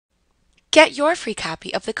Get your free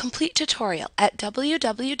copy of the complete tutorial at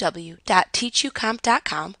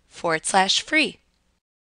www.teachucomp.com/free.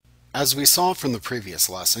 As we saw from the previous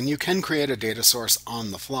lesson, you can create a data source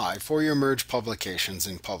on the fly for your merge publications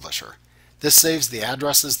in Publisher. This saves the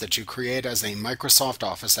addresses that you create as a Microsoft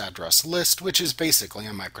Office address list, which is basically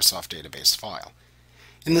a Microsoft database file.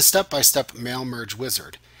 In the step-by-step mail merge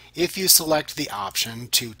wizard, if you select the option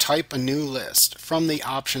to type a new list from the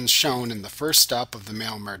options shown in the first step of the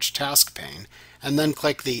mail merge task pane, and then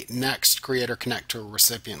click the Next Create or Connect to a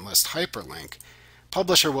Recipient List hyperlink,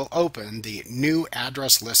 Publisher will open the New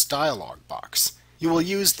Address List dialog box. You will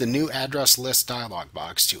use the New Address List dialog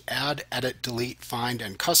box to add, edit, delete, find,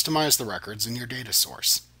 and customize the records in your data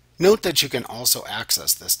source. Note that you can also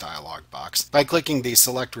access this dialog box by clicking the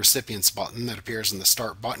Select Recipients button that appears in the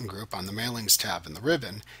Start button group on the Mailings tab in the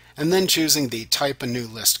ribbon, and then choosing the Type a New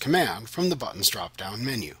List command from the button's drop-down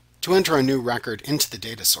menu. To enter a new record into the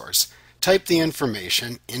data source, type the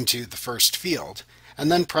information into the first field,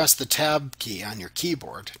 and then press the Tab key on your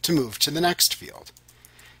keyboard to move to the next field.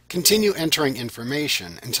 Continue entering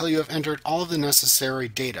information until you have entered all of the necessary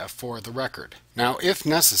data for the record. Now, if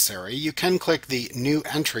necessary, you can click the New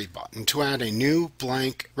Entry button to add a new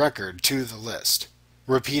blank record to the list.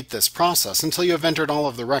 Repeat this process until you have entered all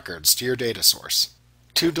of the records to your data source.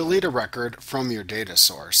 To delete a record from your data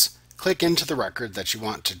source, click into the record that you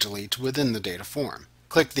want to delete within the data form.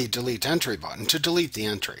 Click the Delete Entry button to delete the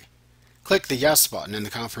entry. Click the Yes button in the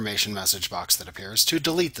confirmation message box that appears to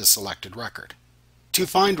delete the selected record. To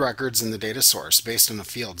find records in the data source based on a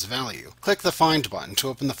field's value, click the Find button to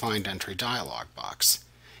open the Find Entry dialog box.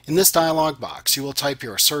 In this dialog box, you will type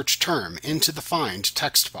your search term into the Find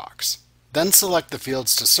text box. Then select the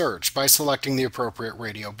fields to search by selecting the appropriate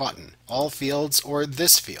radio button, All Fields or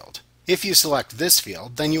This Field. If you select this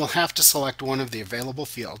field, then you will have to select one of the available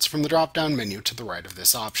fields from the drop-down menu to the right of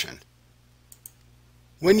this option.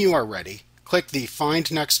 When you are ready, click the Find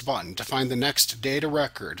Next button to find the next data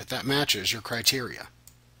record that matches your criteria.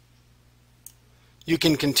 You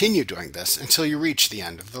can continue doing this until you reach the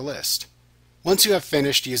end of the list. Once you have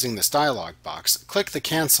finished using this dialog box, click the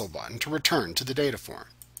Cancel button to return to the data form.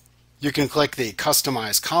 You can click the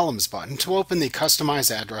Customize Columns button to open the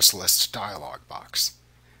Customize Address List dialog box.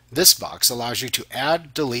 This box allows you to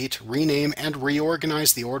add, delete, rename, and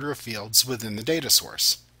reorganize the order of fields within the data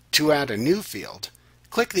source. To add a new field,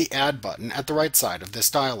 click the Add button at the right side of this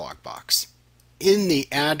dialog box. In the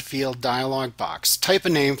Add Field dialog box, type a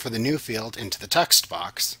name for the new field into the text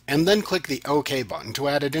box, and then click the OK button to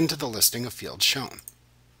add it into the listing of fields shown.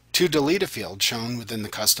 To delete a field shown within the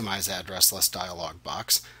Customize Address List dialog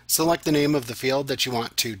box, select the name of the field that you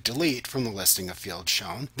want to delete from the listing of fields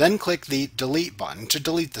shown, then click the Delete button to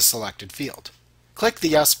delete the selected field. Click the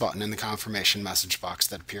Yes button in the confirmation message box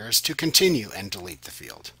that appears to continue and delete the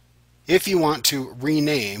field. If you want to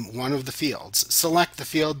rename one of the fields, select the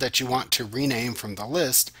field that you want to rename from the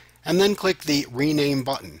list, and then click the Rename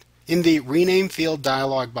button. In the Rename Field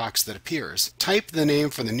dialog box that appears, type the name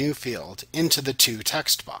for the new field into the To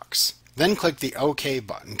text box. Then click the OK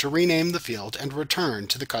button to rename the field and return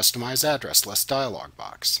to the Customize Address List dialog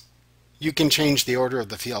box. You can change the order of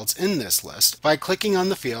the fields in this list by clicking on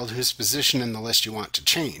the field whose position in the list you want to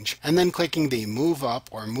change, and then clicking the Move Up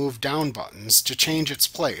or Move Down buttons to change its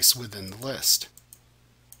place within the list.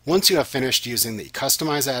 Once you have finished using the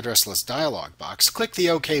Customize Address List dialog box, click the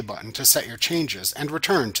OK button to set your changes and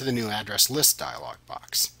return to the New Address List dialog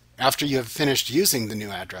box. After you have finished using the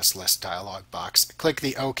New Address List dialog box, click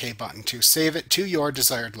the OK button to save it to your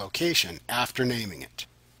desired location after naming it.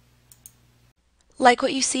 Like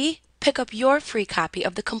what you see? Pick up your free copy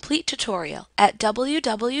of the complete tutorial at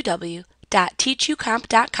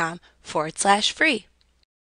www.teachucomp.com/free.